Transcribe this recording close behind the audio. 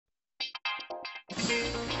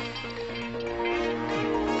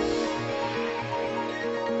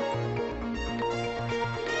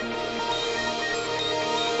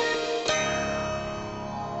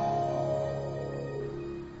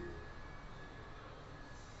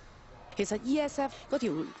其實 ESF 嗰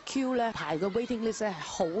條 queue 咧排個 waiting list 咧係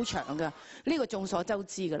好長㗎，呢個眾所周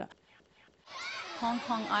知㗎啦。Hong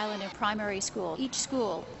Kong Island and primary school. Each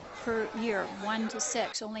school per year, 1 to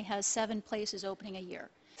 6, only has 7 places opening a year.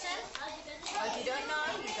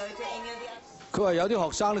 佢話有啲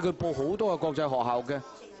學生咧，佢報好多個國際學校嘅，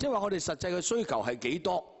即係話我哋實際嘅需求係幾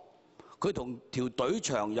多，佢同條隊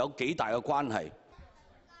長有幾大嘅關係。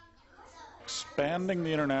Expanding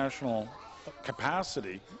the international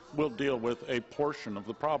capacity will deal with a portion of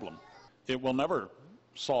the problem. It will never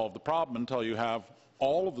solve the problem until you have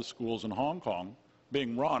all of the schools in Hong Kong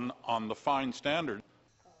being run on the fine standard.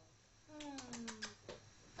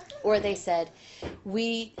 Or they said,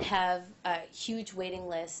 we have a huge waiting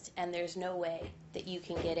list and there's no way that you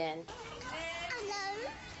can get in.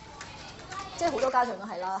 即係好多家長都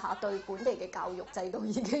係啦嚇，對本地嘅教育制度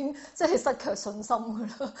已經即係失卻信心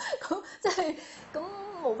㗎啦。咁即係咁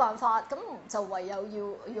冇辦法，咁就唯有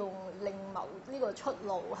要用另謀呢個出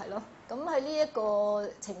路係咯。咁喺呢一個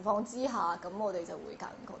情況之下，咁我哋就會揀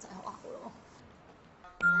國際學校咯。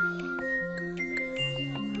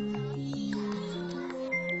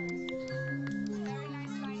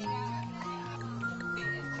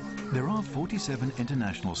There are 47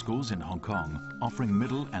 international schools in Hong Kong offering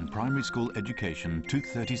middle and primary school education to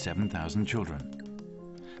 37,000 children.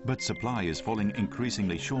 But supply is falling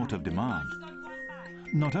increasingly short of demand.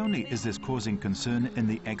 Not only is this causing concern in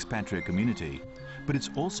the expatriate community, but it's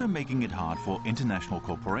also making it hard for international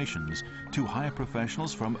corporations to hire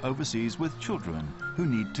professionals from overseas with children who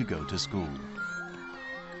need to go to school.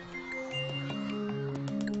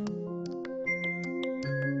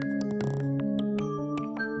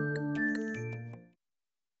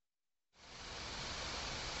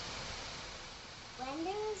 When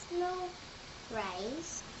there was no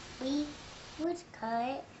rice, we would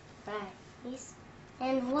cut rice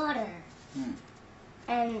and water.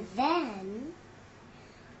 And then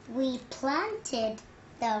we planted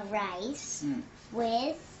the rice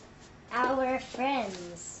with our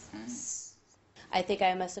friends. I think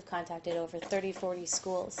I must have contacted over 30, 40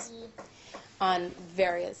 schools on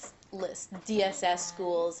various lists, DSS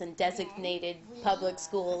schools and designated public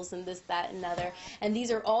schools and this, that, and other. And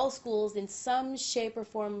these are all schools in some shape or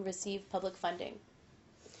form receive public funding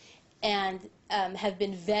and have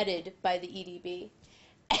been vetted by the EDB.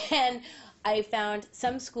 And I found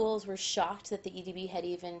some schools were shocked that the EDB had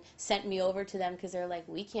even sent me over to them because they're like,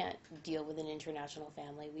 we can't deal with an international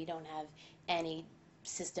family. We don't have any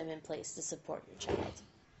system in place to support your child.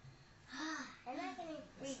 I'm not going to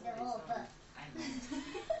read the whole book.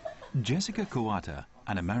 Jessica Kawata,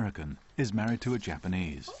 an American, is married to a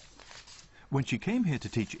Japanese. When she came here to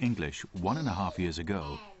teach English 1.5 years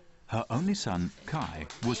ago, her only son, Kai,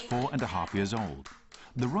 was 4.5 years old,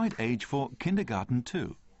 the right age for kindergarten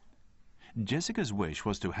too. Jessica's wish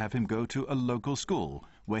was to have him go to a local school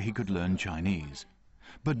where he could learn Chinese.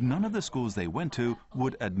 But none of the schools they went to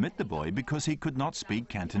would admit the boy because he could not speak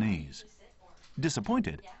Cantonese.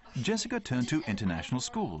 Disappointed, Jessica turned to international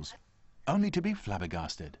schools, only to be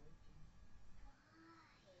flabbergasted.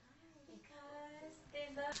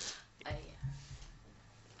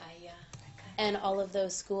 And all of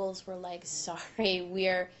those schools were like, sorry,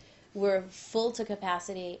 we're full to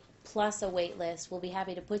capacity plus a wait list. We'll be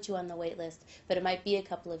happy to put you on the wait list, but it might be a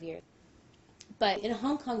couple of years. But in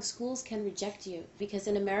Hong Kong, schools can reject you because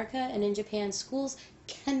in America and in Japan, schools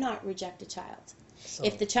cannot reject a child. So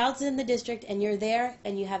if the child's in the district and you're there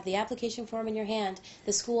and you have the application form in your hand,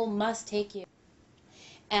 the school must take you.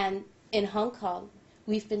 And in Hong Kong,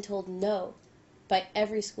 we've been told no by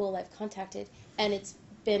every school I've contacted, and it's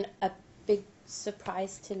been a big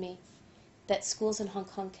surprise to me that schools in Hong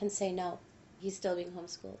Kong can say no. He's still being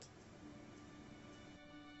homeschooled.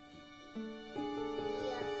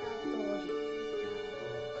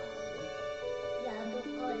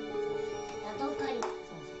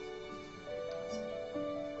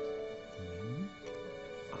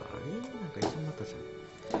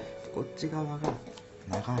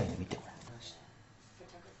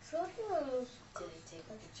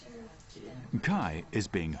 Kai is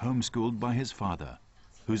being homeschooled by his father,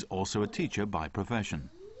 who's also a teacher by profession.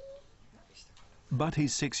 But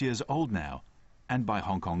he's 6 years old now, and by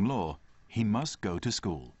Hong Kong law, he must go to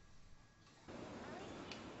school.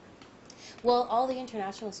 Well, all the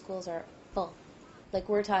international schools are full. Like,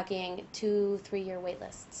 we're talking 2-3 year wait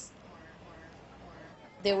lists.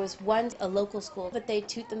 There was a local school, but they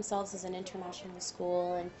toot themselves as an international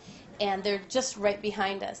school, and they're just right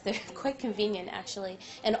behind us. They're quite convenient, actually.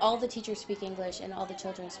 And all the teachers speak English, and all the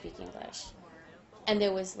children speak English. And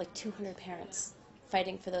there was like 200 parents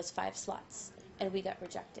fighting for those 5 slots, and we got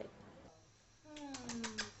rejected.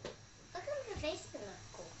 How come her face is not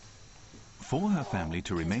cool? For her family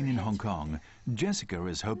to remain in Hong Kong, Jessica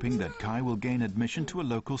is hoping that Kai will gain admission to a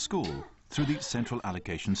local school through the central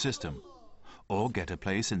allocation system, or get a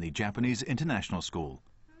place in the Japanese international school.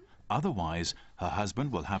 Otherwise, her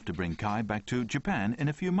husband will have to bring Kai back to Japan in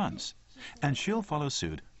a few months, and she'll follow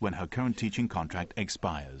suit when her current teaching contract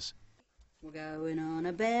expires. We're going on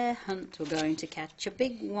a bear hunt, we're going to catch a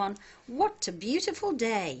big one. What a beautiful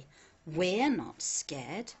day. We're not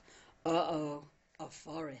scared. Uh-oh, a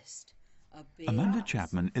forest. Amanda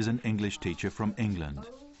Chapman is an English teacher from England.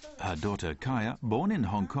 Her daughter Kaya, born in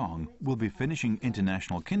Hong Kong, will be finishing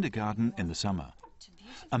international kindergarten in the summer.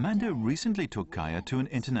 Amanda recently took Kaya to an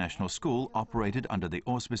international school operated under the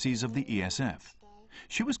auspices of the ESF.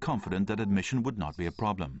 She was confident that admission would not be a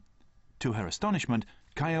problem. To her astonishment,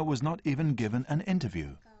 Kaya was not even given an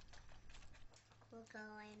interview.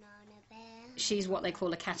 She's what they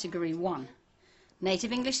call a Category 1.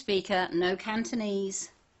 Native English speaker, no Cantonese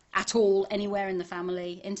at all anywhere in the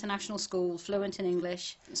family, international school, fluent in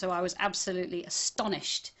English. So I was absolutely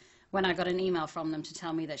astonished when I got an email from them to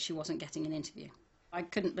tell me that she wasn't getting an interview. I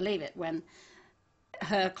couldn't believe it when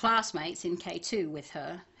her classmates in K2 with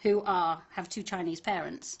her, who have 2 Chinese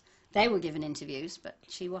parents, they were given interviews, but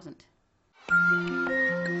she wasn't.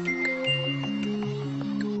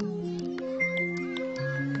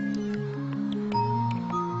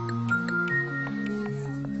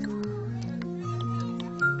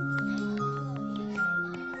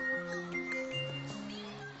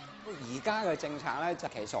而家嘅政策咧，就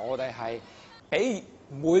其實我哋係俾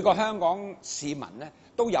每個香港市民咧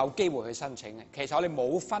都有機會去申請嘅。其實我哋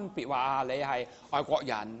冇分別話你係外國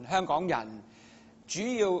人、香港人，主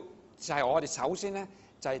要就係我哋首先咧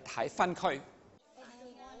就係睇分區。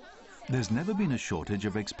There's never been a shortage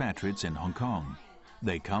of expatriates in Hong Kong.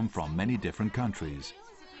 They come from many different countries.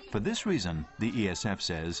 For this reason, the ESF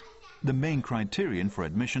says, the main criterion for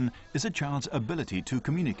admission is a child's ability to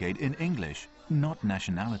communicate in English, not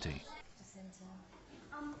nationality.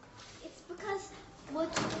 It's because the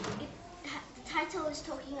title is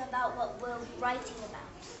talking about what we're writing about.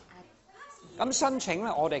 咁申請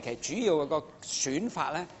咧，我哋其實主要個選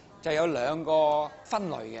法咧就有2個分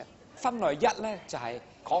類嘅。分類1咧就係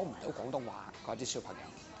講唔到廣東話嗰啲小朋友。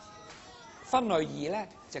分類2咧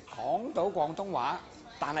就講到廣東話，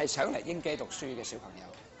但係想嚟英基讀書嘅小朋友。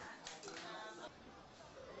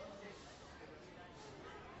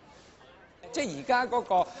即係而家嗰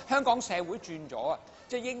個香港社會轉咗啊！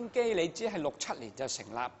即係英基你知係6、7年就成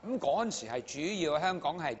立，咁嗰陣時係主要香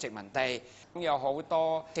港係殖民地，有好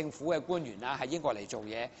多政府嘅官員啊喺英國嚟做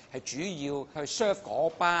嘢，係主要去 serve 嗰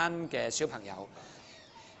班嘅小朋友。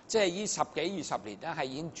即係呢10幾20年咧係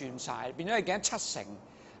已經轉晒，變咗你見7成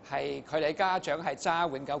係佢哋家長係揸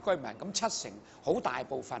永久居民，咁7成好大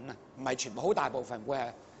部分啊，唔係全部，好大部分會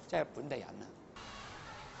係即係本地人啊。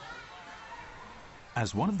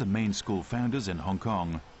As one of the main school founders in Hong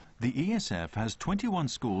Kong, the ESF has 21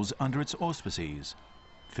 schools under its auspices,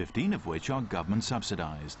 15 of which are government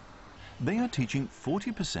subsidized. They are teaching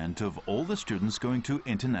 40% of all the students going to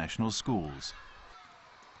international schools.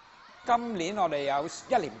 今年我哋有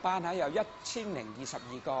1年班有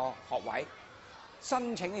1022個學位，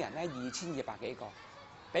申請嘅人咧2200幾個，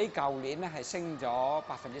比舊年咧係升咗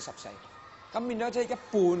14%。咁變咗即係一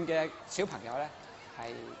半嘅小朋友咧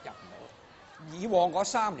係入唔到。以往嗰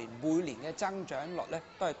3年每年嘅增長率咧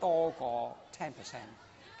都係多過10%，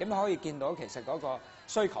咁可以見到其實嗰個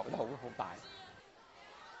需求都好大。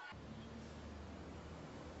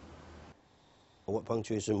What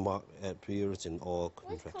punctuation mark at periods in all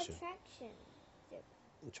contraction?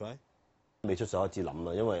 Try. 未出手一支諗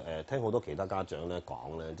啦，因為聽好多其他家長咧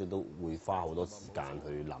講咧，即係都會花好多時間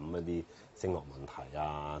去諗一啲升學問題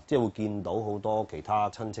啊，即係會見到好多其他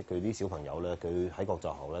親戚佢啲小朋友咧，佢喺國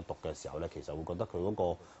際學校咧讀嘅時候咧，其實會覺得佢嗰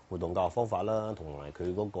個活動教學方法啦，同埋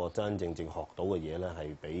佢嗰個真真正正學到嘅嘢咧，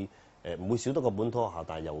係比唔會少得個本土學校，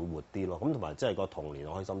但係又會活啲咯。咁同埋即係個童年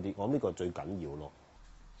開心啲，我諗呢個最緊要咯。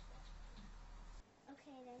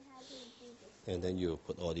And then you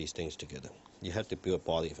put all these things together. You have to build a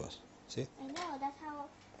body first. See? I know, that's how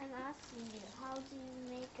I'm asking you. How do you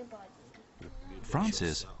make a body?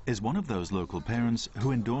 Francis is one of those local parents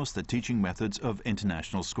who endorse the teaching methods of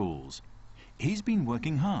international schools. He's been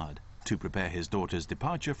working hard to prepare his daughter's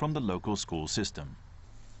departure from the local school system.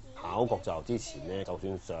 考國際學之前咧，就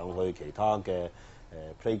算上去其他嘅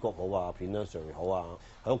playgroup 好啊 ，Planetary 好啊，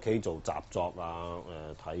喺屋企做習作啊，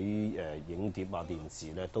睇影碟啊、電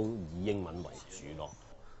視咧，都以英文為主咯。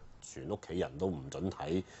全屋企人都唔準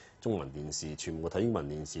睇中文電視，全部睇英文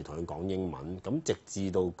電視，同佢講英文，咁直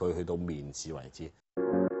至到佢去到面試為止。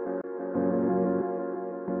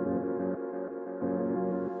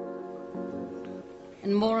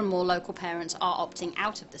And more local parents are opting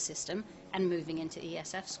out of the system and moving into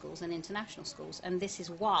ESF schools and international schools. And this is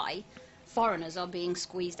why foreigners are being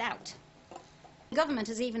squeezed out. The government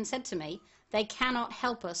has even said to me they cannot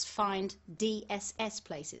help us find DSS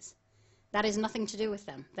places. That is nothing to do with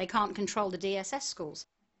them. They can't control the DSS schools.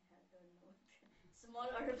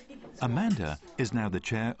 Amanda is now the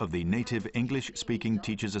chair of the Native English-Speaking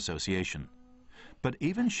Teachers Association. But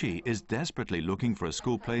even she is desperately looking for a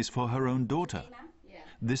school place for her own daughter.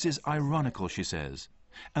 This is ironical, she says,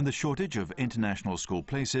 and the shortage of international school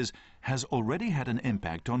places has already had an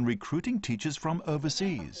impact on recruiting teachers from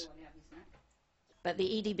overseas. But the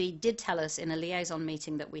EDB did tell us in a liaison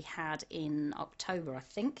meeting that we had in October, I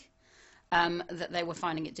think, that they were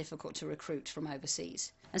finding it difficult to recruit from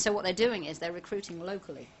overseas. And so what they're doing is they're recruiting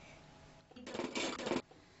locally.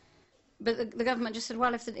 But the government just said,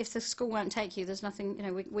 well, if the school won't take you, there's nothing, you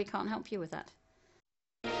know, we can't help you with that.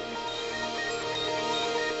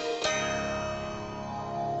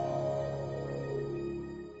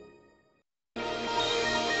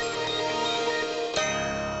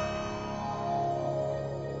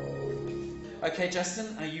 Okay,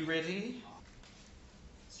 Justin, are you ready?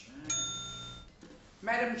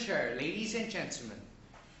 Madam Chair, ladies and gentlemen,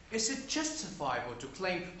 is it justifiable to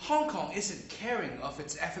claim Hong Kong isn't caring of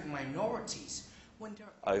its ethnic minorities when there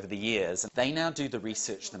are... Over the years, they now do the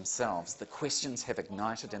research themselves. The questions have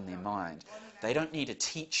ignited in their mind. They don't need a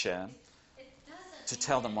teacher to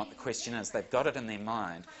tell them what the question is. They've got it in their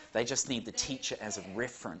mind. They just need the teacher as a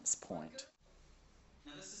reference point.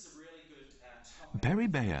 Perry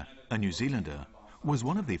Bayer, a New Zealander, was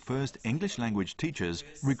one of the first English-language teachers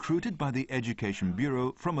recruited by the Education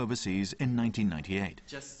Bureau from overseas in 1998.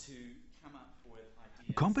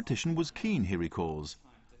 Competition was keen, he recalls,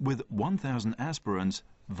 with 1,000 aspirants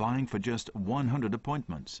vying for just 100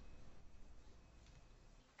 appointments.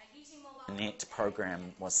 The NET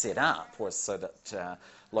program was set up was so that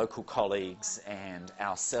local colleagues and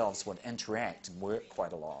ourselves would interact and work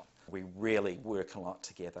quite a lot. We really work a lot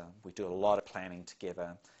together. We do a lot of planning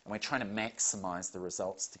together, and we're trying to maximise the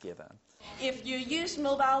results together. If you use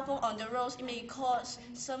mobile phone on the roads, it may cause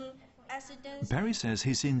some accidents. Perry says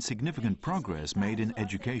he's seen significant progress made in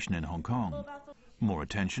education in Hong Kong. More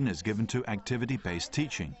attention is given to activity-based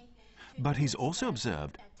teaching. But he's also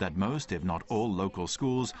observed that most, if not all, local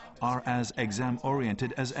schools are as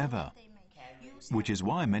exam-oriented as ever, which is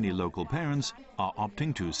why many local parents are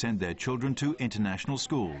opting to send their children to international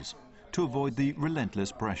schools to avoid the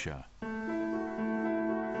relentless pressure.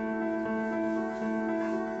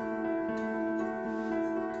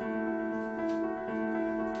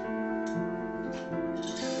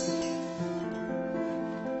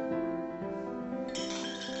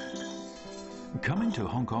 Coming to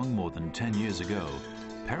Hong Kong more than 10 years ago,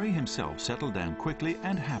 Perry himself settled down quickly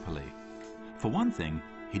and happily. For one thing,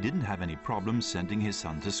 he didn't have any problems sending his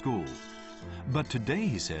son to school. But today,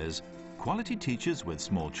 he says, quality teachers with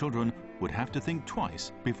small children would have to think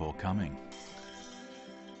twice before coming.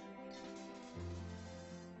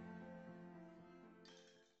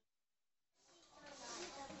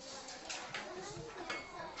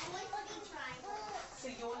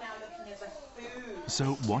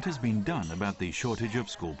 So what has been done about the shortage of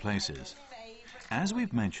school places? As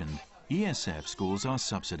we've mentioned, ESF schools are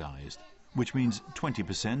subsidized, which means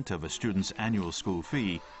 20% of a student's annual school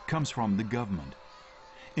fee comes from the government.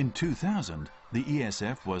 In 2000, the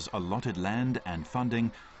ESF was allotted land and funding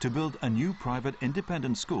to build a new private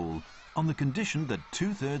independent school on the condition that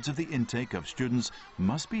 2/3 of the intake of students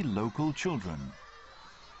must be local children.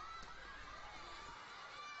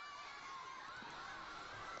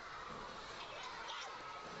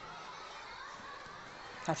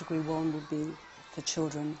 Category 1 would be for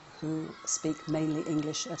children who speak mainly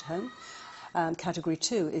English at home. Category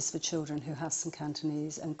 2 is for children who have some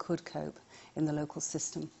Cantonese and could cope in the local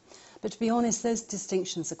system. But to be honest, those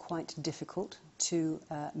distinctions are quite difficult to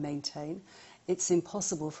maintain. It's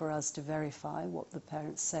impossible for us to verify what the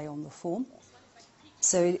parents say on the form.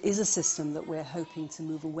 So it is a system that we're hoping to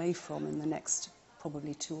move away from in the next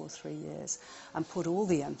probably 2 or 3 years and put all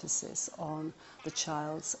the emphasis on the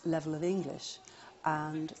child's level of English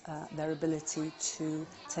and their ability to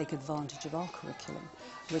take advantage of our curriculum,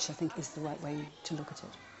 which I think is the right way to look at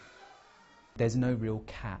it. There's no real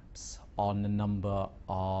caps on the number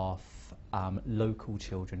of local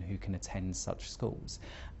children who can attend such schools,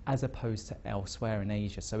 as opposed to elsewhere in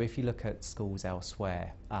Asia. So if you look at schools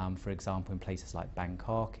elsewhere, for example in places like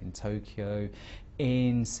Bangkok, in Tokyo,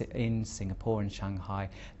 in Singapore and Shanghai,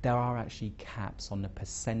 there are actually caps on the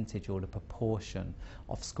percentage or the proportion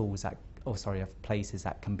of schools that, of places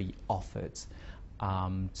that can be offered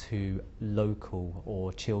to local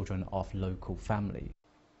or children of local family.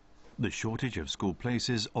 The shortage of school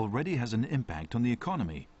places already has an impact on the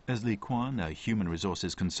economy, as Li Quan, a human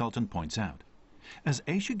resources consultant, points out. As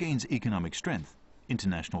Asia gains economic strength,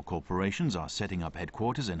 international corporations are setting up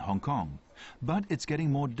headquarters in Hong Kong, but it's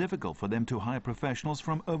getting more difficult for them to hire professionals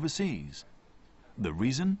from overseas. The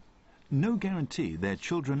reason? No guarantee their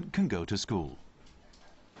children can go to school.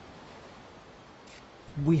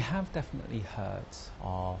 We have definitely heard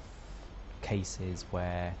of cases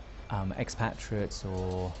where expatriates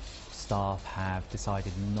or staff have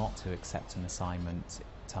decided not to accept an assignment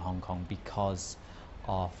to Hong Kong because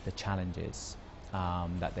of the challenges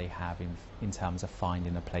that they have in terms of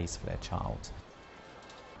finding a place for their child.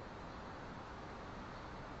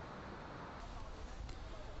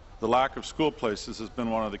 The lack of school places has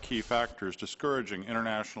been one of the key factors discouraging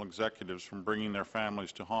international executives from bringing their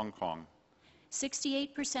families to Hong Kong.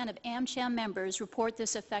 68% of AmCham members report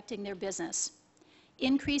this affecting their business.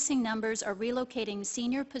 Increasing numbers are relocating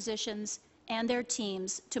senior positions and their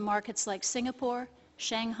teams to markets like Singapore,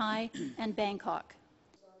 Shanghai, and Bangkok.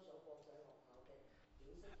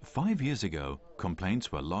 5 years ago,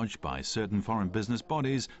 complaints were lodged by certain foreign business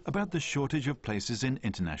bodies about the shortage of places in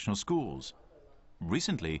international schools.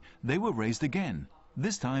 Recently, they were raised again,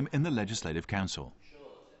 this time in the Legislative Council.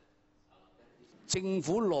 政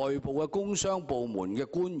府內部嘅工商部門嘅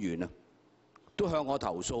官員都向我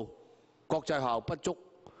投訴，國際學校不足，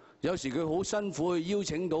有時佢好辛苦去邀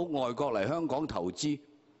請到外國嚟香港投資，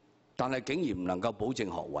但係竟然唔能夠保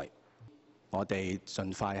證學位。我哋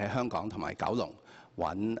盡快喺香港同埋九龍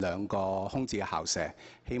揾2個空置嘅校舍，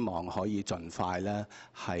希望可以盡快咧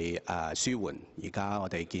係舒緩而家我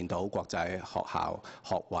哋見到國際學校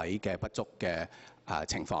學位嘅不足嘅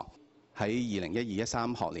情況。喺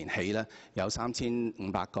2012-13學年起咧，有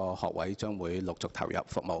3500個學位將會陸續投入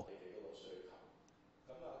服務。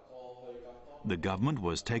The government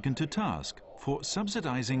was taken to task for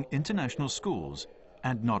subsidizing international schools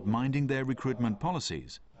and not minding their recruitment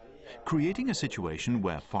policies, creating a situation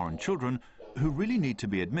where foreign children who really need to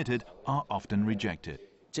be admitted are often rejected.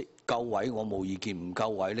 即夠位我冇意見，唔夠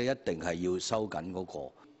位咧一定係要收緊嗰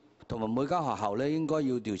個。同埋每間學校咧應該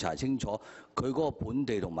要調查清楚佢嗰個本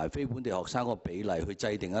地同埋非本地學生個比例，去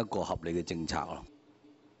制定一個合理嘅政策咯。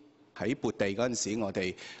喺撥地嗰陣時，我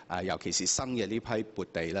哋尤其是新嘅呢批撥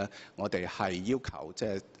地咧，我哋係要求即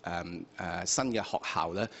係新嘅學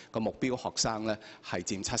校咧個目標學生咧係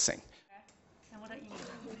佔70%。有冇得意？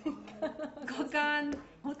嗰間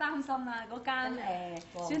好擔心啊！嗰間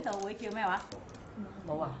宣道會叫咩話？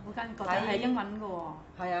冇啊！嗰間國際係英文嘅喎。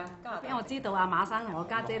係啊，因為我知道阿馬生同我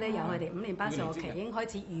家姐咧，由佢哋5年班上學期已經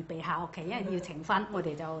開始預備下學期，因為要呈分，我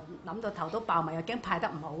哋就諗到頭都爆埋，又驚派得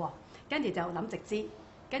唔好喎，跟住就諗直資，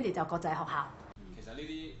跟住就國際學校。其實呢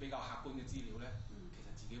啲比較客觀嘅資料咧，其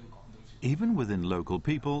實自己會講到。Even within local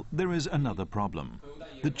people, there is another problem: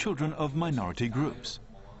 the children of minority groups.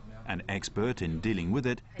 An expert in dealing with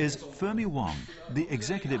it is Fermi Wong, the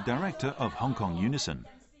executive director of Hong Kong Unison.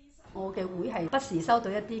 我嘅會係不時收到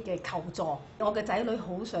一啲嘅求助，我嘅仔女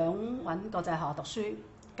好想揾國際學校讀書，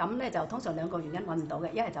咁咧就通常2個原因揾唔到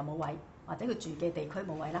嘅，一係就冇位，或者佢住嘅地區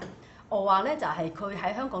冇位啦。我話咧就係佢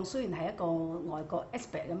喺香港雖然係一個外國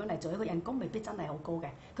expert 咁樣嚟做，佢人工未必真係好高嘅，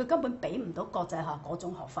佢根本俾唔到國際學校嗰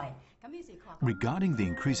種學費。咁於是佢話 Regarding the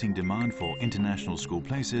increasing demand for international school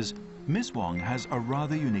places, Ms. Wong has a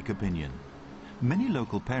rather unique opinion. Many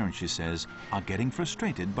local parents, she says, are getting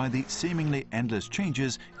frustrated by the seemingly endless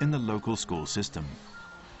changes in the local school system.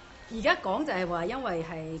 而家講就係話，因為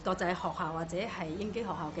係國際學校或者係英基學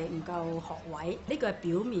校嘅唔夠學位，呢個係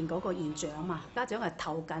表面嗰個現象嘛。家長係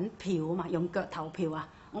投緊票啊嘛，用腳投票啊，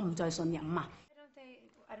我唔再信任嘛。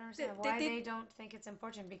I don't understand why they don't think it's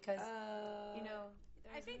important because, you know.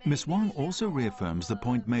 Ms. Wong also reaffirms the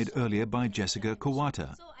point made earlier by Jessica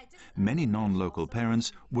Kawata. Many non-local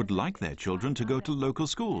parents would like their children to go to local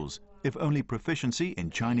schools if only proficiency in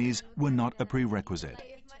Chinese were not a prerequisite.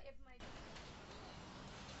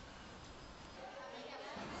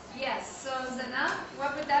 Yes, so Zana,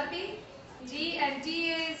 what would that be? D, and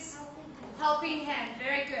D is helping hand.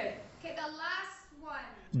 Very good. Okay, the last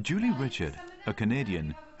one. Julie Richard, a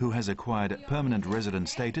Canadian who has acquired permanent resident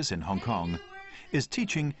status in Hong Kong, is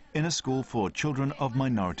teaching in a school for children of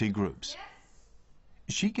minority groups.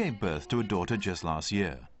 She gave birth to a daughter just last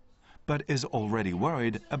year, but is already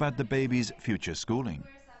worried about the baby's future schooling.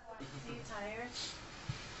 Are you tired?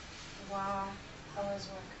 Wow. How was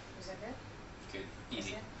work? Was it good? Good.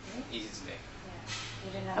 Easy. Easy today.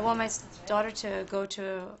 Yeah. I want my daughter to go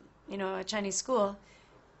to, you know, a Chinese school,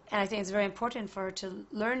 and I think it's very important for her to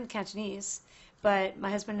learn Cantonese, but my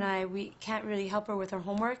husband and I, we can't really help her with her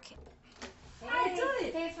homework.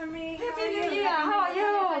 Hey for me. Happy New Year. How are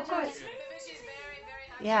you? Good.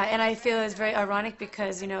 Yeah, and I feel it's very ironic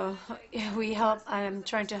because, you know, I'm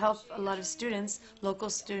trying to help a lot of students, local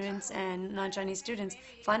students and non-Chinese students,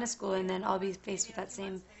 find a school, and then I'll be faced with that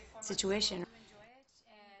same situation.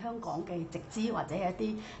 香港嘅直資或者一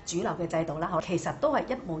啲主流嘅制度啦，其實都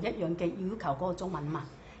係一模一樣嘅要求嗰個中文嘛。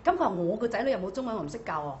咁佢話我個仔女有冇中文我唔識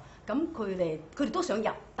教喎，咁佢哋都想入，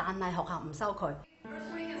但係學校唔收佢。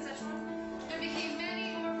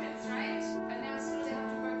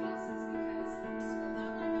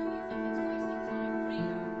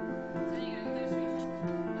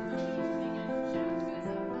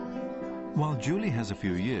While Julie has a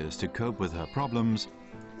few years to cope with her problems,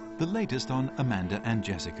 the latest on Amanda and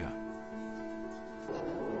Jessica.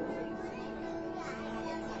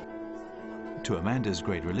 To Amanda's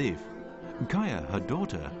great relief, Kaya, her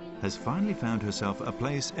daughter, has finally found herself a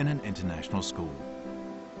place in an international school.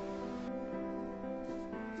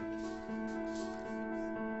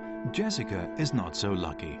 Jessica is not so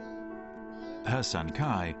lucky. Her son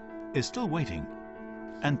Kai is still waiting,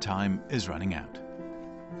 and time is running out.